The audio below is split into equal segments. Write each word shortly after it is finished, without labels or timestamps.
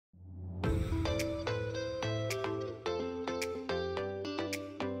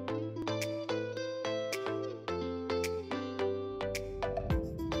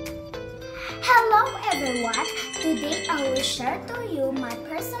Hello everyone! Today I will share to you my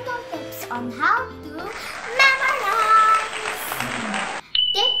personal tips on how to memorize!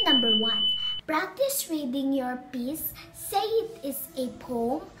 Tip number 1. Practice reading your piece. Say it is a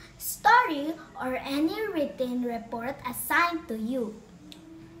poem, story, or any written report assigned to you.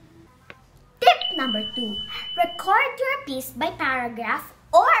 Tip number 2. Record your piece by paragraph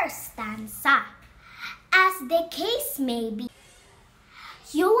or stanza. As the case may be,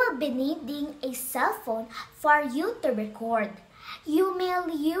 you will be needing a cell phone for you to record. You may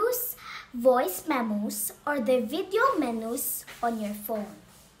use voice memos or the video menus on your phone.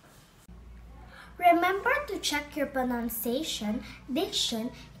 Remember to check your pronunciation,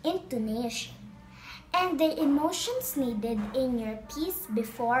 diction, intonation, and the emotions needed in your piece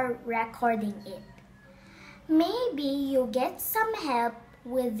before recording it. Maybe you get some help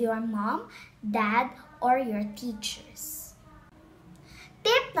with your mom, dad, or your teachers.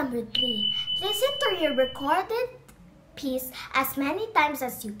 Tip number 3. Listen to your recorded piece as many times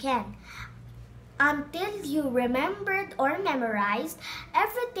as you can until you remembered or memorized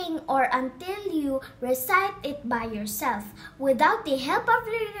everything, or until you recite it by yourself. Without the help of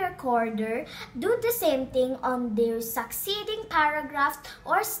the recorder, do the same thing on the succeeding paragraphs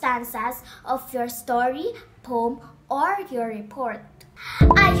or stanzas of your story, poem, or your report.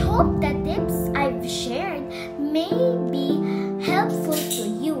 I hope the tips I've shared may be helpful to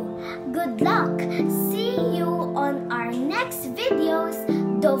you. Good luck! See you on our next videos.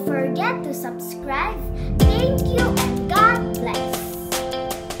 Don't forget to subscribe